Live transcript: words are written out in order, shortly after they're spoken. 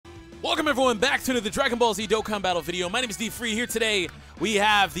Welcome everyone back to the Dragon Ball Z Dokkan Battle video. My name is DFree. Here today we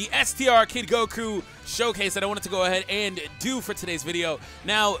have the STR Kid Goku showcase that I wanted to go ahead and do for today's video.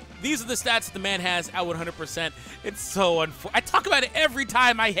 Now, these are the stats that the man has at 100%. It's so I talk about it every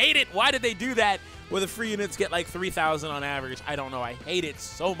time. I hate it. Why did they do that? Where the free units get like 3,000 on average. I don't know. I hate it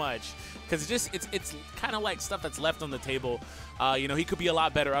so much. Because it's kind of like stuff that's left on the table. You know, he could be a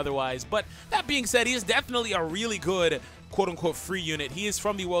lot better otherwise. But that being said, he is definitely a really good quote-unquote free unit. He is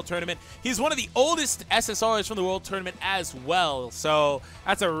from the World Tournament. He's one of the oldest SSRs from the World Tournament as well. So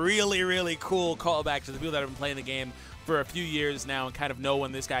that's a really, really cool callback to the people that have been playing the game for a few years now and kind of know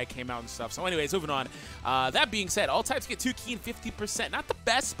when this guy came out and stuff. So anyways, moving on. That being said, all types get 2 key and 50%. Not the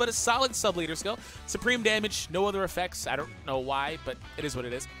best, but a solid sub-leader skill. Supreme damage, no other effects. I don't know why, but it is what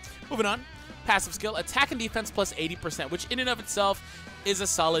it is. Moving on. Passive skill, attack and defense plus 80%, which in and of itself is a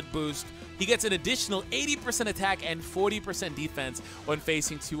solid boost. He gets an additional 80% attack and 40% defense when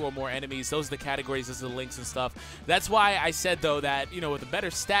facing 2 or more enemies. Those are the categories, those are the links and stuff. That's why I said, though, that, you know, with a better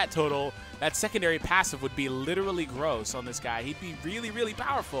stat total, that secondary passive would be literally gross on this guy. He'd be really, really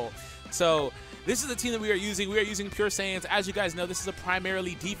powerful. So this is the team that we are using. We are using Pure Saiyans. As you guys know, this is a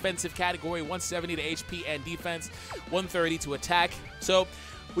primarily defensive category, 170 to HP and defense, 130 to attack. So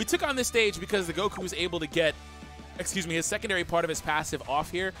we took on this stage because the Goku was able to get, his secondary part of his passive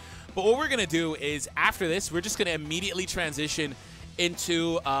off here. But what we're going to do is, after this, we're just going to immediately transition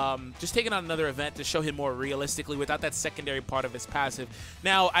into just taking on another event to show him more realistically without that secondary part of his passive.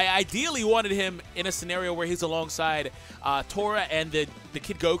 Now, I ideally wanted him in a scenario where he's alongside Tora and the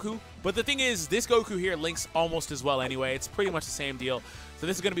Kid Goku. But the thing is, this Goku here links almost as well anyway. It's pretty much the same deal. So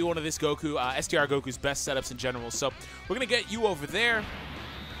this is going to be one of this Goku, STR Goku's best setups in general. So we're going to get you over there.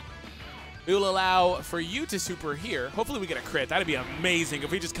 It will allow for you to super here. Hopefully we get a crit. That'd be amazing.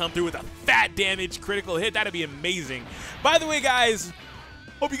 If we just come through with a fat damage critical hit, that'd be amazing. By the way, guys,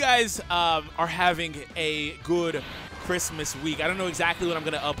 hope you guys are having a good Christmas week. I don't know exactly when I'm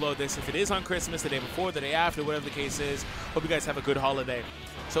going to upload this. If it is on Christmas, the day before, the day after, whatever the case is, hope you guys have a good holiday.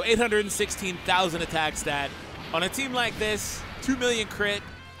 So 816,000 attack stat. On a team like this, 2 million crit,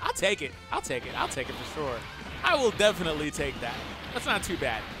 I'll take it. I'll take it. I'll take it for sure. I will definitely take that. That's not too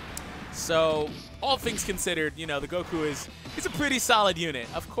bad. So, all things considered, you know, the Goku he's a pretty solid unit.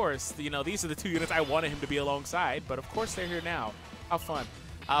 Of course, you know, these are the 2 units I wanted him to be alongside, but of course they're here now. How fun.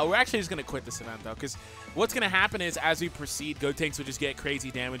 We're actually just going to quit this event, though, because what's going to happen is, as we proceed, Gotenks will just get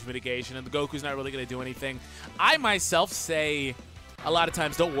crazy damage mitigation, and the Goku's not really going to do anything. I myself say a lot of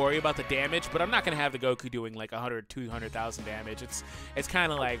times don't worry about the damage, but I'm not going to have the Goku doing like 100, 200,000 damage. It's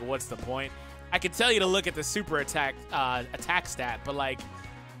kind of like, what's the point? I could tell you to look at the super attack stat, but like,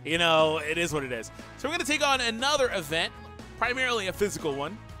 you know, it is what it is. So we're going to take on another event, primarily a physical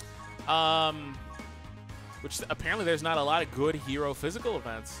one, which apparently there's not a lot of good hero physical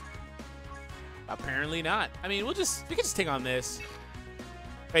events. Apparently not. I mean, we can just take on this.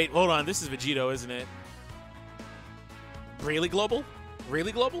 Wait, hold on. This is Vegito, isn't it? Really global?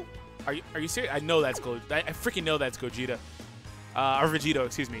 Really global? Are you serious? I know that's Gogeta. I freaking know that's Gogeta. Or Vegito,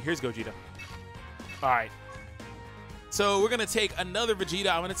 excuse me. Here's Gogeta. All right. So we're going to take another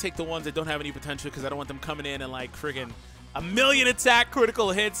Vegeta. I'm going to take the ones that don't have any potential because I don't want them coming in and like friggin' 1,000,000 attack, critical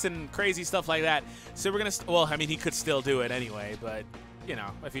hits, and crazy stuff like that. So we're going to, well, I mean, he could still do it anyway, but, you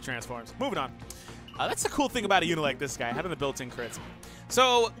know, if he transforms. Moving on. That's the cool thing about a unit like this guy, having the built-in crits.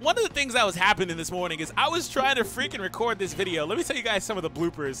 So one of the things that was happening this morning is I was trying to freaking record this video. Let me tell you guys some of the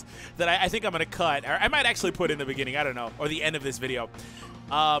bloopers that I think I'm going to cut. Or I might actually put in the beginning, I don't know, or the end of this video.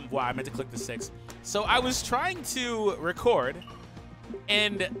 Wow, I meant to click the 6. So I was trying to record,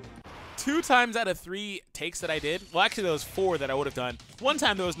 and 2 times out of 3 takes that I did, well, actually there was 4 that I would have done. One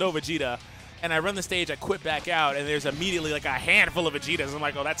time there was no Vegeta, and I run the stage, I quit back out, and there's immediately like a handful of Vegetas. I'm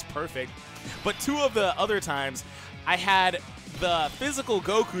like, oh, that's perfect. But 2 of the other times, I had the physical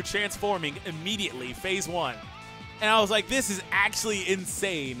Goku transforming immediately, phase 1. And I was like, this is actually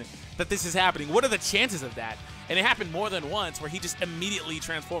insane that this is happening. What are the chances of that? And it happened more than once where he just immediately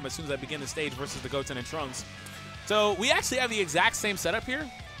transformed as soon as I begin the stage versus the Goten and Trunks. So we actually have the exact same setup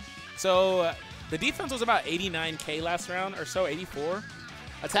here. So the defense was about 89k last round or so, 84.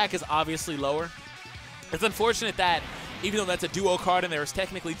 Attack is obviously lower. It's unfortunate that even though that's a duo card and there's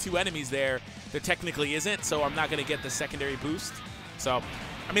technically 2 enemies there technically isn't, so I'm not going to get the secondary boost. So,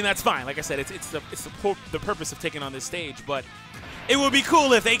 I mean, that's fine. Like I said, it's the purpose of taking on this stage, but it would be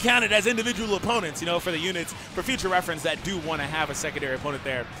cool if they counted as individual opponents, you know, for the units, for future reference that do want to have a secondary opponent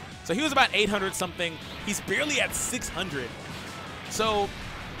there. So he was about 800 something. He's barely at 600. So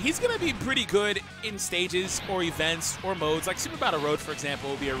he's going to be pretty good in stages or events or modes. Like Super Battle Road, for example,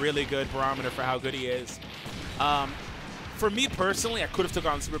 will be a really good barometer for how good he is. for me personally, I could have took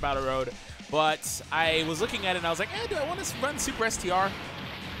on Super Battle Road, but I was looking at it and I was like, do I want to run Super STR? Nah.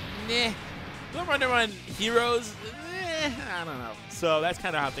 Do I want to run Heroes? I don't know. So that's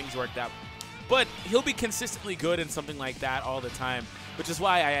kind of how things worked out. But he'll be consistently good in something like that all the time, which is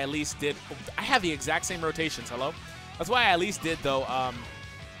why I at least did. I have the exact same rotations. Hello? That's why I at least did, though,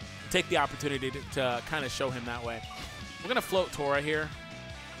 take the opportunity to kind of show him that way. We're going to float Tora here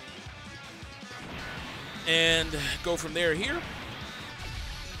and go from there here.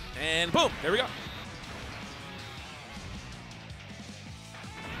 And boom, there we go.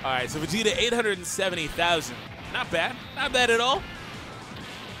 All right, so Vegeta, 870,000. Not bad. Not bad at all.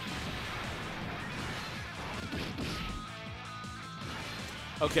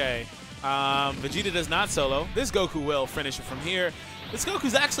 Okay, Vegeta does not solo. This Goku will finish it from here. This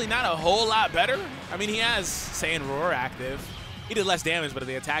Goku's actually not a whole lot better. I mean, he has Saiyan Roar active. He did less damage, but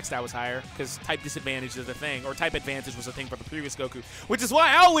the attack stat was higher because type disadvantage is a thing, or type advantage was a thing for the previous Goku, which is why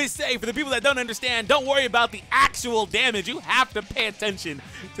I always say, for the people that don't understand, don't worry about the actual damage. You have to pay attention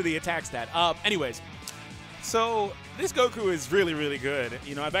to the attack stat. Anyways, so this Goku is really, really good.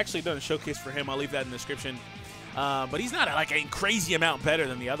 You know, I've actually done a showcase for him. I'll leave that in the description. But he's not like a crazy amount better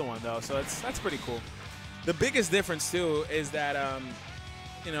than the other one, though, so that's pretty cool. The biggest difference, too, is that,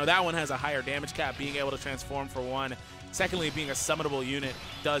 you know, that one has a higher damage cap, being able to transform for one. Secondly, being a summonable unit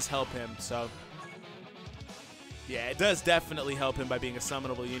does help him, so yeah, it does definitely help him by being a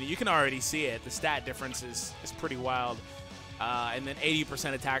summonable unit. You can already see it. The stat difference is pretty wild. And then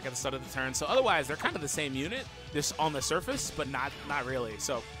 80% attack at the start of the turn, so otherwise, they're kind of the same unit, just on the surface, but not really,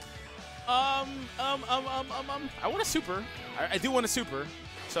 so... I want a super. I do want a super,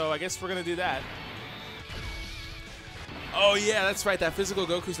 so I guess we're gonna do that. Oh yeah, that's right. That physical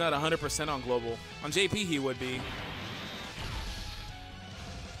Goku's not 100% on global. On JP, he would be.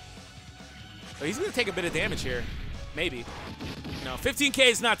 But he's gonna take a bit of damage here, maybe. No,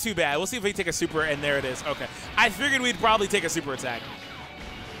 15K is not too bad. We'll see if we take a super, and there it is. Okay, I figured we'd probably take a super attack.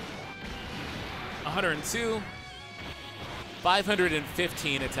 102.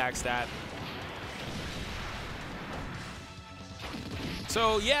 515 attack stat.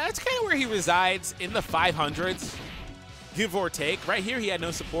 So, yeah, that's kind of where he resides, in the 500s, give or take. Right here, he had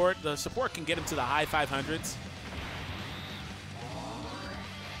no support. The support can get him to the high 500s.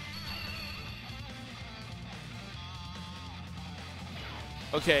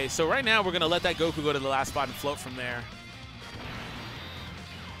 Okay, so right now, we're going to let that Goku go to the last spot and float from there.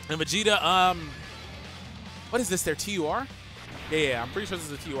 And Vegeta, what is this, their TUR? Yeah, I'm pretty sure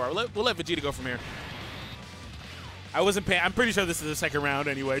this is a TUR. We'll let Vegeta go from here. I wasn't paying. I'm pretty sure this is the second round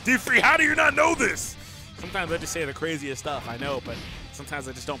anyway. DFree, how do you not know this? Sometimes I just say the craziest stuff. I know, but sometimes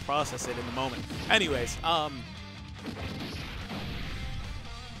I just don't process it in the moment. Anyways,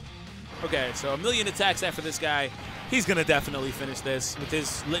 okay, so 1,000,000 attacks after this guy. He's gonna definitely finish this with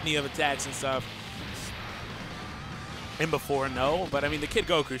his litany of attacks and stuff. And before, no, but I mean the kid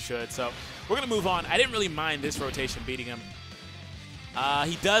Goku should. So we're gonna move on. I didn't really mind this rotation beating him.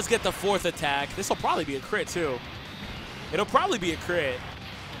 He does get the 4th attack. This will probably be a crit, too. It'll probably be a crit.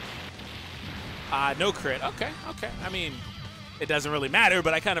 No crit. Okay, okay. I mean, it doesn't really matter,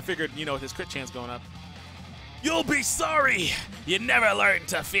 but I kind of figured, you know, with his crit chance going up. You'll be sorry! You never learned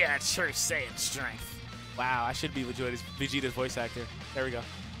to fear true Saiyan strength. Wow, I should be Vegeta's voice actor. There we go.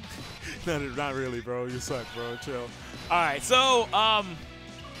 Not really, bro. You suck, bro. Chill. All right, so,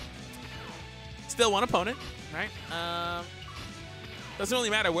 still one opponent, right? Doesn't really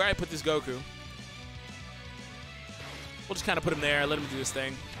matter where I put this Goku. We'll just kind of put him there, let him do his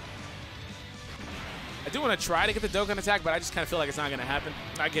thing. I do want to try to get the Dokkan attack, but I just kind of feel like it's not going to happen.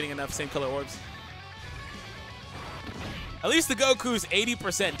 Not getting enough same color orbs. At least the Goku's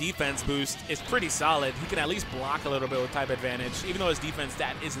 80% defense boost is pretty solid. He can at least block a little bit with type advantage, even though his defense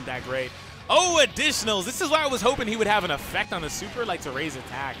stat isn't that great. Oh, additionals. This is why I was hoping he would have an effect on the super, like to raise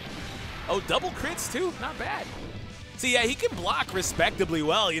attack. Oh, double crits too? Not bad. So yeah, he can block respectably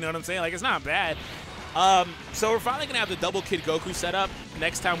well, you know what I'm saying? Like, it's not bad. So we're finally going to have the double Kid Goku set up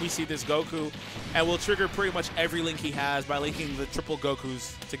next time we see this Goku, and we'll trigger pretty much every link he has by linking the triple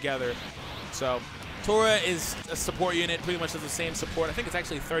Gokus together. So Tora is a support unit, pretty much does the same support. I think it's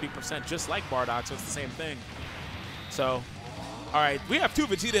actually 30%, just like Bardock, so it's the same thing. So, all right, we have 2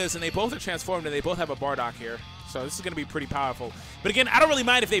 Vegetas, and they both are transformed, and they both have a Bardock here. So this is going to be pretty powerful. But again, I don't really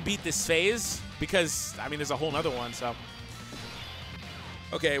mind if they beat this phase, because, I mean, there's a whole nother one, so.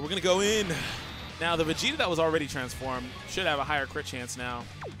 Okay, we're going to go in. Now, the Vegeta that was already transformed should have a higher crit chance now,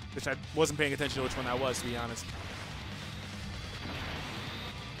 which I wasn't paying attention to which one that was, to be honest.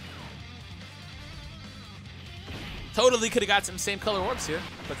 Totally could have got some same color orbs here,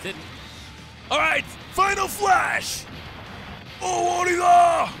 but didn't. All right, final flash.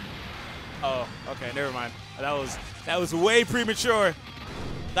 Oh, okay, never mind. That was way premature.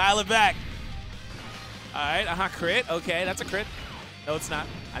 Dial it back. All right, crit. Okay, that's a crit. No, it's not.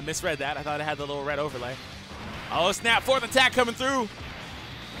 I misread that. I thought it had the little red overlay. Oh, snap. Fourth attack coming through.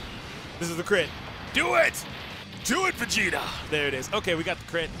 This is the crit. Do it! Do it, Vegeta! There it is. Okay, we got the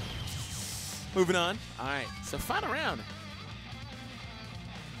crit. Moving on. All right, so final round.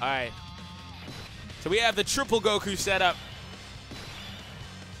 All right. So we have the triple Goku set up.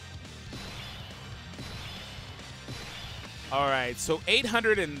 All right, so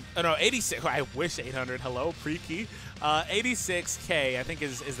 86. I wish 800. Hello, pre-key. 86K, I think,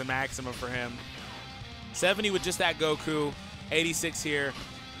 is the maximum for him. 70 with just that Goku. 86 here.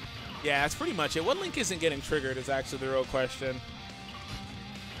 Yeah, that's pretty much it. What link isn't getting triggered is actually the real question.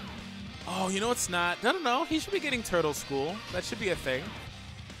 Oh, you know it's not. No. He should be getting Turtle School. That should be a thing.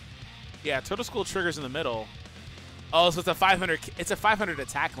 Yeah, Turtle School triggers in the middle. Oh, so it's a 500. It's a 500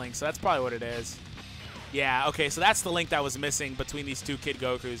 attack link, so that's probably what it is. Yeah, okay, so that's the link that was missing between these two Kid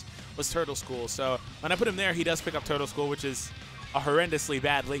Gokus, was Turtle School. So when I put him there, he does pick up Turtle School, which is a horrendously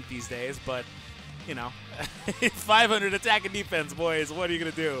bad link these days. But, you know, 500 attack and defense, boys. What are you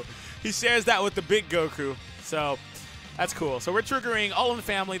going to do? He shares that with the big Goku. So that's cool. So we're triggering All in the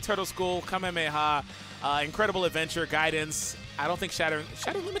Family, Turtle School, Kamehameha, Incredible Adventure, Guidance. I don't think Shatter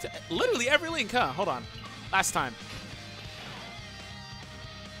Limited. Literally every link, huh? Hold on. Last time.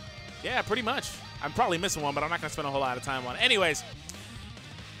 Yeah, pretty much. I'm probably missing one, but I'm not going to spend a whole lot of time on it. Anyways,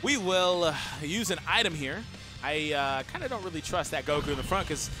 we will use an item here. I kind of don't really trust that Goku in the front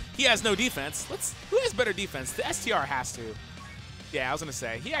because he has no defense. Who has better defense? The STR has to. Yeah, I was going to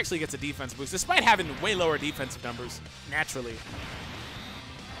say. He actually gets a defense boost, despite having way lower defensive numbers, naturally.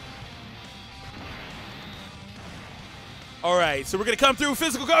 All right, so we're going to come through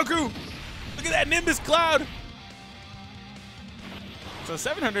Physical Goku. Look at that Nimbus Cloud. So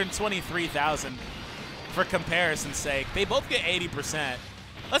 723,000 for comparison's sake. They both get 80%.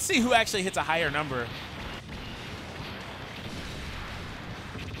 Let's see who actually hits a higher number.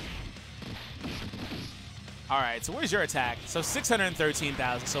 All right, so where's your attack? So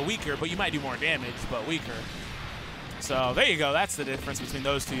 613,000, so weaker, but you might do more damage, but weaker. So there you go. That's the difference between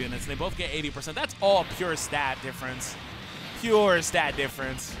those two units. They both get 80%. That's all pure stat difference. Pure stat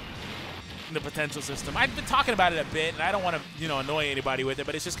difference. The potential system. I've been talking about it a bit, and I don't want to, annoy anybody with it,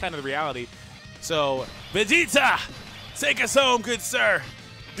 but it's just kind of the reality. So, Vegeta, take us home, good sir.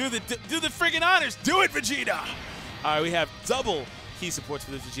 Do the friggin' honors. Do it, Vegeta. All right, we have double key supports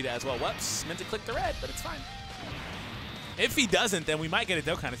for the Vegeta as well. Whoops, meant to click the red, but it's fine. If he doesn't, then we might get a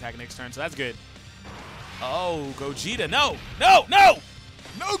Dokkan attack next turn, so that's good. Oh, Gogeta, no, no, no,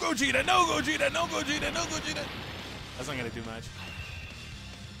 no, Gogeta, no, Gogeta, no, Gogeta, no, Gogeta. That's not gonna do much.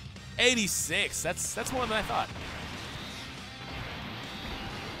 86. That's more than I thought.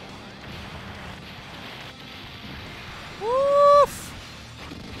 Woof.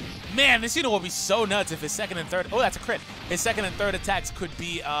 Man, this unit will be so nuts if his second and third. Oh, that's a crit. His second and third attacks could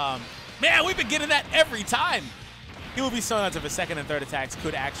be. Man, we've been getting that every time. He will be so nuts if his second and third attacks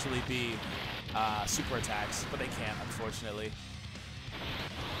could actually be super attacks, but they can't, unfortunately.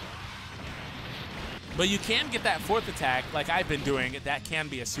 But you can get that fourth attack, like I've been doing. That can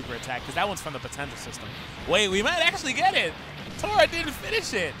be a super attack, because that one's from the potential system. Wait, we might actually get it. Tora didn't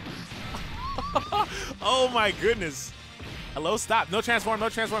finish it. Oh, my goodness. Hello, stop. No transform, no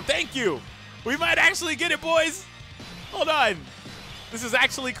transform. Thank you. We might actually get it, boys. Hold on. This is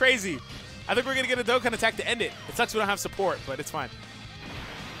actually crazy. I think we're going to get a Dokkan attack to end it. It sucks we don't have support, but it's fine.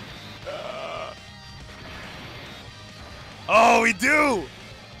 Oh, we do.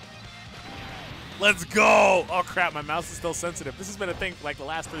 Let's go! Oh crap, my mouse is still sensitive. This has been a thing for like the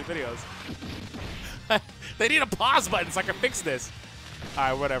last 3 videos. They need a pause button so I can fix this.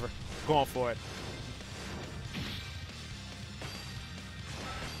 Alright, whatever. Going for it.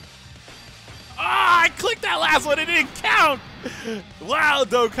 Ah, I clicked that last one, it didn't count! Wow,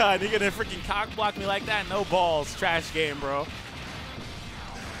 Dokkan, you're gonna freaking cock block me like that? No balls. Trash game, bro.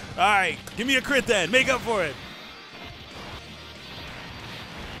 Alright, give me a crit then. Make up for it.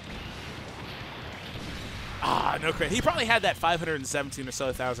 Ah, no crit. He probably had that 517 or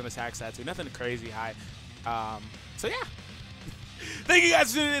so thousand attack stat too. Nothing crazy high. So yeah. Thank you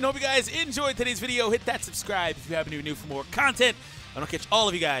guys for tuning in. Hope you guys enjoyed today's video. Hit that subscribe if you happen to be new for more content. And I'll catch all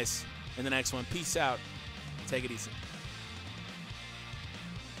of you guys in the next one. Peace out. Take it easy.